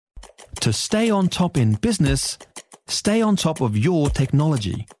To stay on top in business, stay on top of your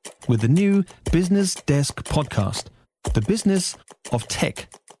technology with the new Business Desk podcast, The Business of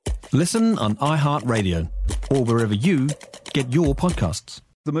Tech. Listen on iHeartRadio or wherever you get your podcasts.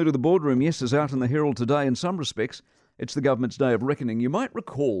 The mood of the boardroom, yes, is out in the Herald today. In some respects, it's the government's day of reckoning. You might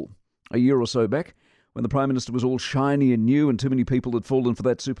recall a year or so back when the Prime Minister was all shiny and new and too many people had fallen for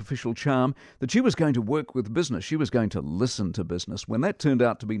that superficial charm, that she was going to work with business. She was going to listen to business. When that turned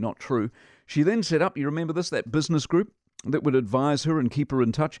out to be not true, she then set up, you remember this, that business group that would advise her and keep her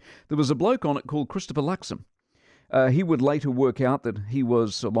in touch. There was a bloke on it called Christopher Luxon. He would later work out that he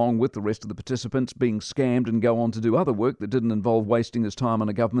was, along with the rest of the participants, being scammed and go on to do other work that didn't involve wasting his time on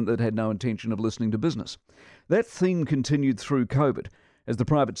a government that had no intention of listening to business. That theme continued through COVID, as the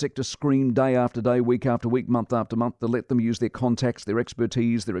private sector screamed day after day, week after week, month after month to let them use their contacts, their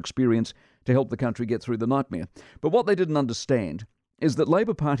expertise, their experience to help the country get through the nightmare. But what they didn't understand is that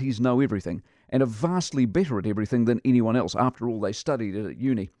Labour parties know everything and are vastly better at everything than anyone else. After all, they studied it at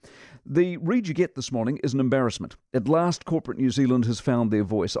uni. The read you get this morning is an embarrassment. At last, corporate New Zealand has found their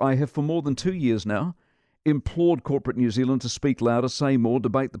voice. I have for more than 2 years now implored corporate New Zealand to speak louder, say more,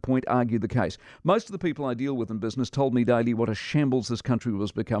 debate the point, argue the case. Most of the people I deal with in business told me daily what a shambles this country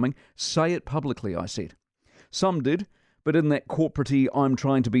was becoming. Say it publicly, I said. Some did, but in that corporate-y, I'm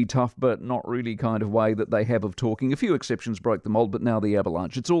trying to be tough but not really kind of way that they have of talking. A few exceptions broke the mould, but now the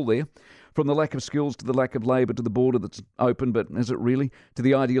avalanche. It's all there. From the lack of skills to the lack of labour to the border that's open, but is it really? To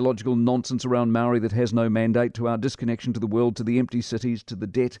the ideological nonsense around Maori that has no mandate, to our disconnection to the world, to the empty cities, to the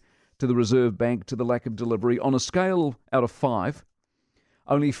debt, to the Reserve Bank, to the lack of delivery. On a scale out of 5,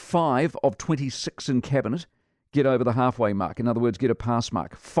 only 5 of 26 in Cabinet get over the halfway mark. In other words, get a pass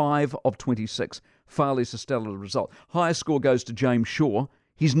mark. 5 of 26. Far less a stellar result. Highest score goes to James Shaw.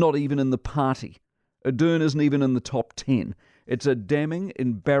 He's not even in the party. Ardern isn't even in the top 10. It's a damning,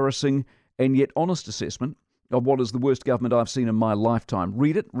 embarrassing, and yet honest assessment of what is the worst government I've seen in my lifetime.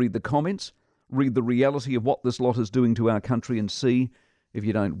 Read it, read the comments, read the reality of what this lot is doing to our country, and see if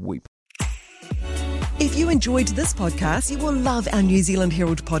you don't weep. If you enjoyed this podcast, you will love our New Zealand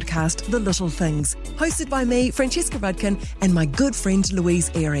Herald podcast, The Little Things, hosted by me, Francesca Rudkin, and my good friend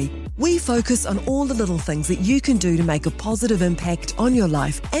Louise Airy. We focus on all the little things that you can do to make a positive impact on your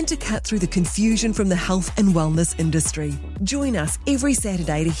life and to cut through the confusion from the health and wellness industry. Join us every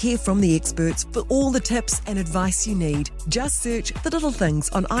Saturday to hear from the experts for all the tips and advice you need. Just search The Little Things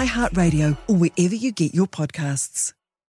on iHeartRadio or wherever you get your podcasts.